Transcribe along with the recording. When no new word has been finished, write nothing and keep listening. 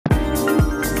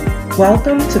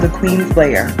Welcome to The Queen's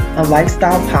Lair, a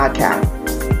lifestyle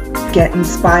podcast. Get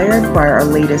inspired by our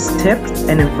latest tips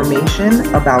and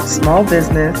information about small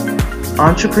business,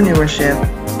 entrepreneurship,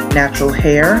 natural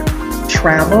hair,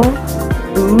 travel,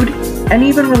 food, and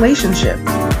even relationships.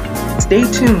 Stay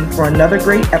tuned for another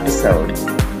great episode.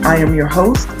 I am your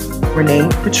host, Renee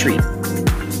Patrice.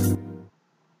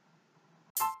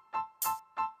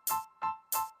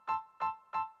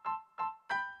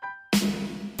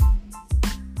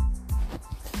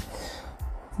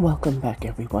 Welcome back,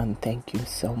 everyone. Thank you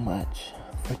so much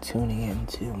for tuning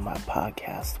into my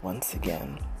podcast once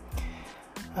again.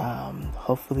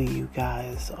 Hopefully you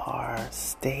guys are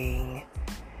staying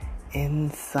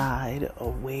inside,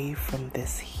 away from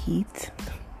this heat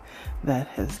that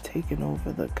has taken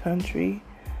over the country.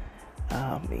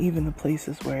 Even the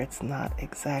places where it's not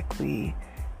exactly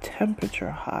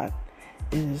temperature hot,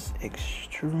 it is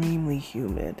extremely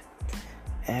humid,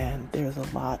 and there's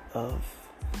a lot of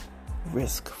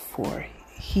risk for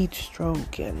heat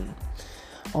stroke and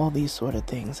all these sort of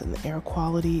things, and the air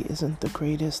quality isn't the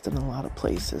greatest in a lot of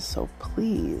places, so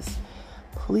please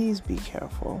be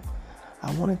careful.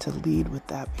 I wanted to lead with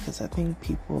that because I think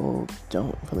people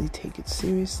don't really take it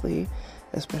seriously,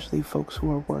 especially folks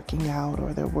who are working out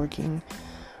or they're working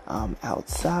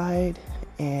outside,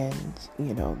 and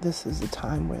this is a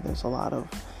time where there's a lot of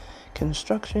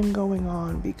construction going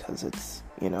on because it's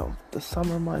the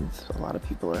summer months. A lot of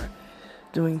people are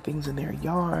doing things in their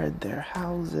yard, their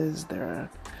houses, their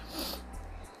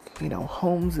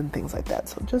homes and things like that.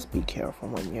 So just be careful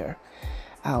when you're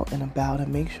out and about,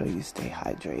 and make sure you stay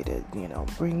hydrated.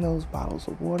 Bring those bottles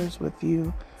of waters with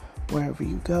you wherever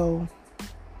you go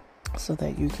so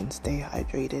that you can stay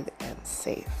hydrated and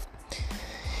safe.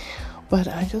 But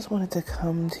I just wanted to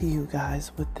come to you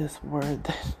guys with this word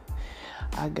that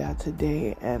I got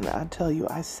today, and I tell you,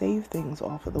 I save things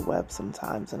off of the web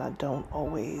sometimes and I don't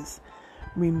always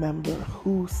remember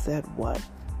who said what.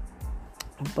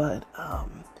 But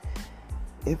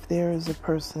if there is a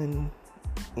person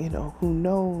who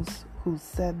knows who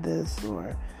said this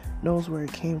or knows where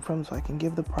it came from, so I can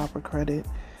give the proper credit.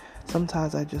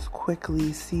 Sometimes I just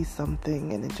quickly see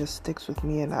something and it just sticks with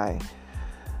me, and I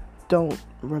don't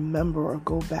remember or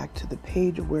go back to the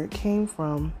page of where it came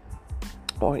from,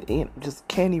 or just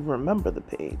can't even remember the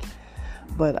page.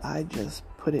 But I just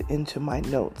put it into my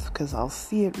notes because I'll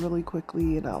see it really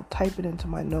quickly and I'll type it into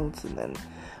my notes, and then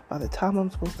by the time I'm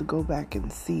supposed to go back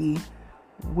and see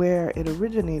where it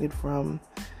originated from,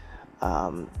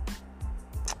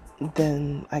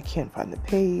 then I can't find the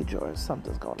page or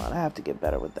something's going on. I have to get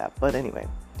better with that. But anyway,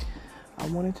 I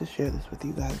wanted to share this with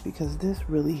you guys because this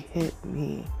really hit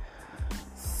me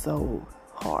so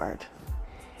hard.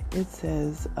 It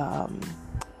says,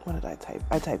 what did I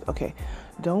type? Okay,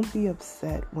 don't be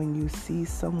upset when you see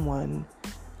someone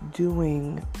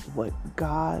doing what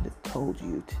God told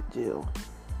you to do.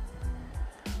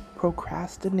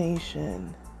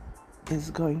 Procrastination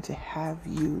is going to have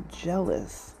you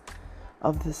jealous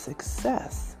of the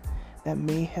success that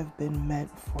may have been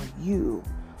meant for you,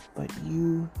 but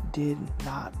you did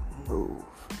not move.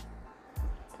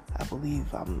 I believe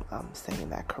I'm saying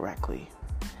that correctly.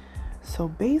 So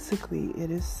basically, it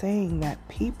is saying that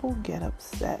people get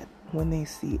upset when they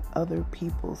see other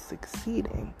people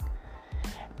succeeding.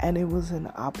 And it was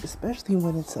especially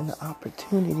when it's an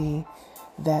opportunity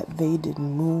that they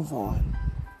didn't move on.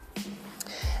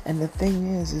 And the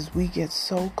thing is we get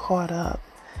so caught up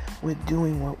with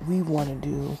doing what we want to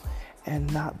do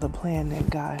and not the plan that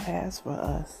God has for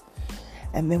us.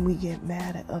 And then we get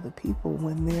mad at other people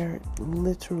when they're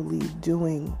literally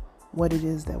doing what it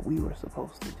is that we were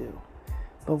supposed to do.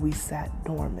 But we sat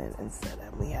dormant and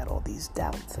we had all these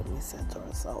doubts, and we said to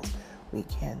ourselves, we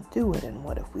can't do it, and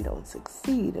what if we don't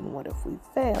succeed, and what if we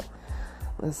fail?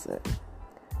 Listen,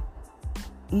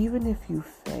 even if you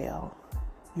fail,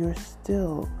 you're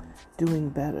still doing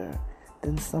better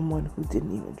than someone who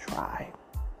didn't even try.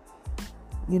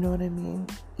 You know what I mean?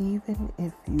 Even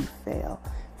if you fail,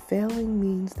 failing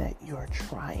means that you're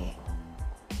trying.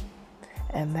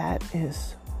 And that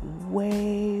is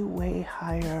way, way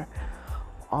higher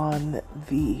on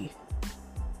the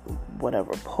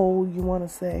whatever poll you want to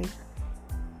say,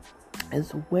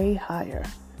 is way higher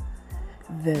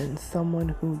than someone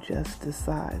who just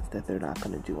decides that they're not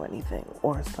going to do anything,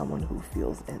 or someone who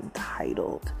feels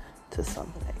entitled to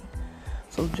something.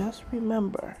 So just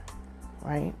remember,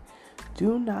 right?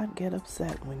 Do not get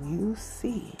upset when you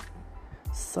see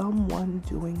someone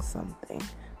doing something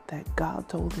that God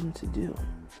told them to do.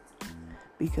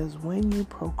 Because when you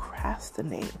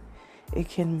procrastinate, it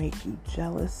can make you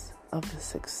jealous of the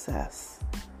success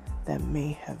that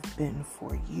may have been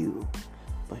for you,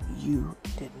 but you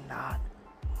did not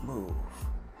move.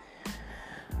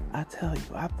 I tell you,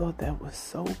 I thought that was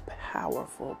so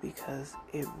powerful because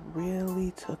it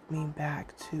really took me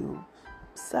back to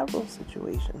several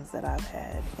situations that I've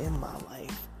had in my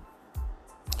life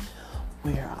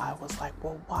where I was like,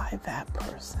 well, why that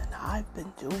person? I've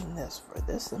been doing this for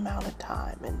this amount of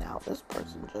time, and now this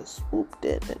person just swooped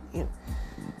in. And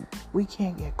we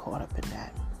can't get caught up in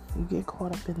that. You get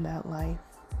caught up in that life,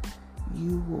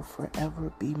 you will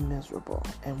forever be miserable.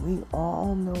 And we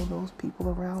all know those people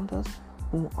around us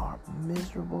who are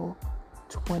miserable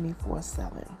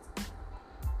 24/7.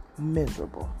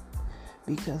 Miserable.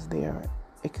 Because they are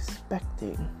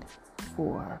expecting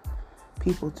for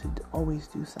people to always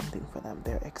do something for them.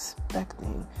 They're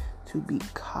expecting to be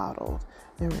coddled.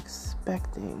 They're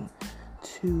expecting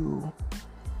to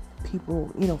people,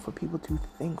 for people to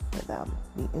think for them.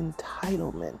 The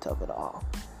entitlement of it all,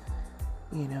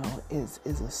 is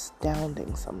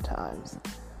astounding sometimes.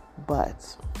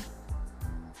 But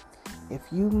if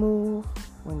you move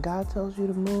when God tells you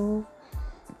to move,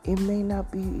 it may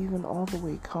not be even all the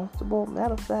way comfortable.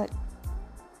 Matter of fact,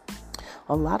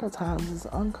 a lot of times it's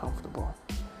uncomfortable,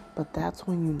 but that's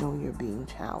when you know you're being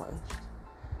challenged.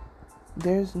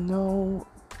 There's no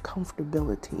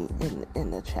comfortability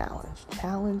in the challenge.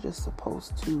 Challenge is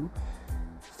supposed to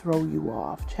throw you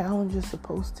off. Challenge is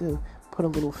supposed to put a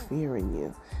little fear in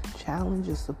you. Challenge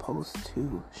is supposed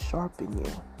to sharpen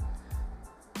you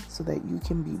so that you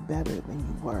can be better than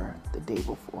you were the day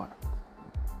before.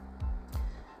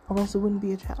 Or else it wouldn't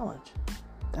be a challenge.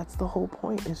 That's the whole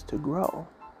point, is to grow.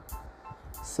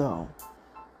 So,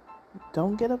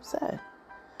 don't get upset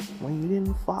when you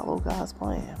didn't follow God's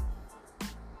plan.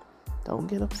 Don't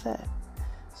get upset.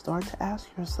 Start to ask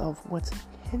yourself what's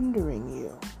hindering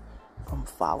you from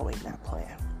following that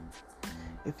plan.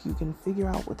 If you can figure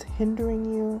out what's hindering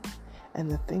you and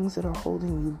the things that are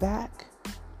holding you back,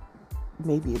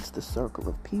 maybe it's the circle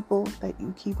of people that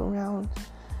you keep around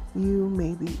you.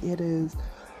 Maybe it is,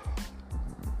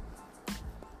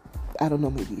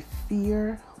 maybe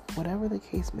fear. Whatever the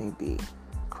case may be,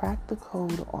 crack the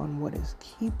code on what is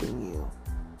keeping you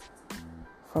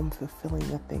from fulfilling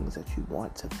the things that you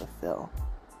want to fulfill,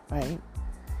 right?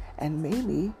 And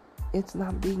maybe it's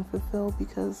not being fulfilled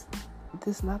because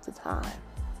this is not the time.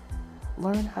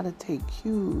 Learn how to take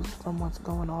cues from what's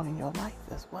going on in your life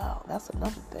as well. That's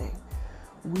another thing.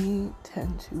 We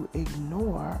tend to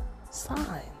ignore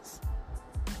signs.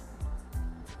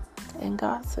 And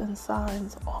God sends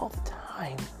signs all the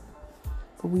time.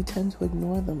 But we tend to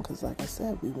ignore them because, like I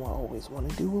said, we always want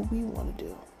to do what we want to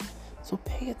do. So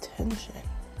pay attention.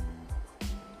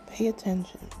 Pay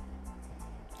attention.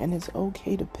 And it's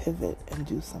okay to pivot and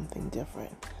do something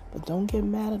different. But don't get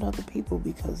mad at other people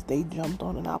because they jumped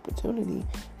on an opportunity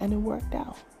and it worked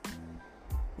out.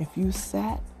 If you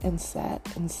sat and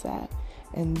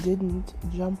didn't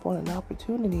jump on an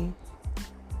opportunity,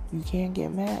 you can't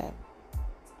get mad.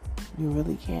 You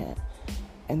really can't.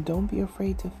 And don't be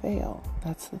afraid to fail.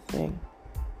 That's the thing.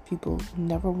 People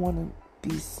never want to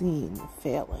be seen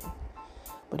failing.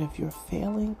 But if you're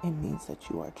failing, it means that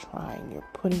you are trying. You're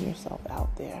putting yourself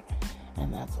out there.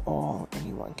 And that's all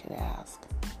anyone can ask.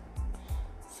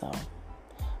 So,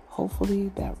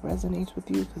 hopefully that resonates with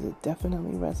you, because it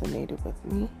definitely resonated with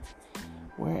me.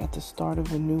 We're at the start of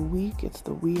a new week. It's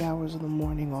the wee hours of the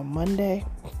morning on Monday.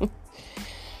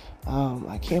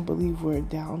 I can't believe we're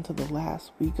down to the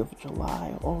last week of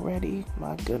July already.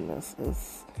 My goodness,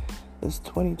 this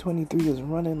 2023 is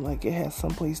running like it has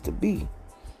someplace to be.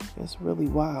 It's really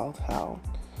wild how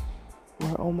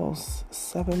we're almost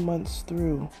 7 months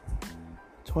through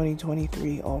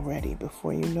 2023 already.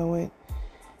 Before you know it,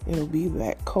 it'll be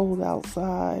that cold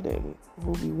outside and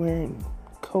we'll be wearing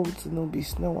coats and there'll be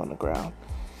snow on the ground.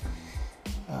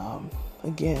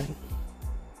 Again,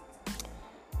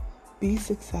 be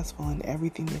successful in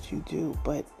everything that you do,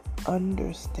 but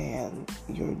understand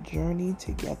your journey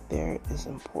to get there is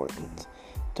important.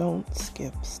 Don't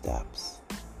skip steps,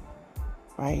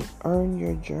 right? Earn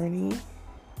your journey,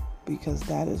 because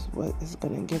that is what is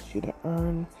going to get you to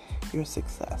earn your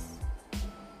success.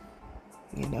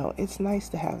 It's nice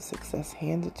to have success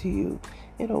handed to you.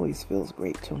 It always feels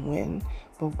great to win,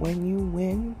 but when you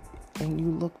win and you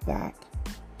look back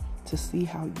to see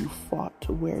how you fought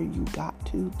to where you got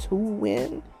to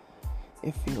win,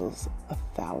 it feels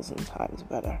 1,000 times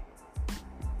better,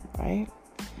 right?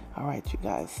 All right, you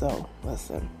guys. So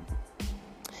listen,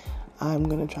 I'm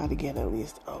going to try to get at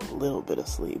least a little bit of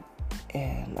sleep,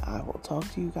 and I will talk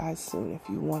to you guys soon. If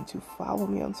you want to follow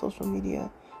me on social media,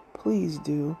 please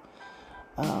do.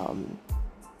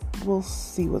 We'll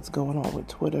see what's going on with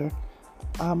Twitter.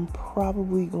 I'm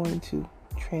probably going to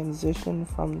transition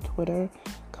from Twitter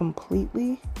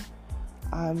completely.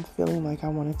 I'm feeling like I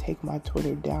want to take my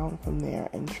Twitter down from there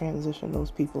and transition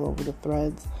those people over to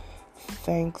Threads.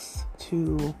 Thanks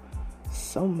to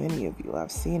so many of you.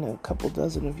 I've seen a couple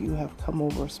dozen of you have come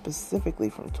over specifically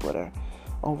from Twitter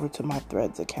over to my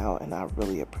Threads account, and I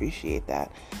really appreciate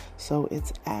that. So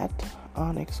it's at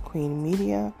Onyx Queen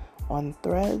Media on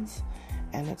Threads,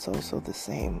 and it's also the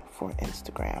same for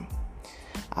Instagram.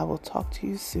 I will talk to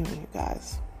you soon, you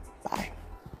guys. Bye.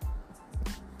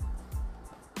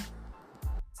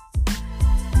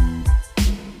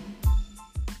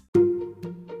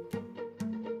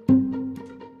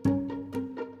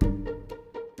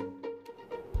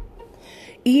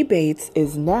 Ebates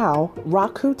is now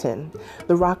Rakuten.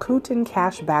 The Rakuten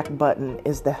cashback button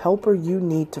is the helper you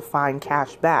need to find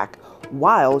cash back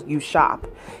while you shop.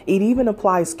 It even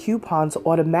applies coupons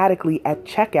automatically at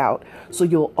checkout, so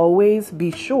you'll always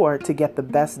be sure to get the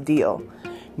best deal.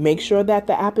 Make sure that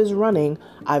the app is running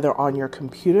either on your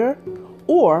computer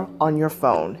or on your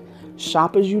phone.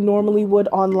 Shop as you normally would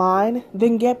online,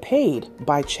 then get paid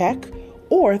by check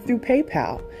or through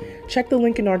PayPal. Check the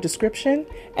link in our description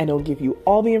and it'll give you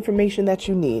all the information that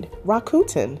you need.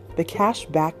 Rakuten, the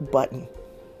cashback button.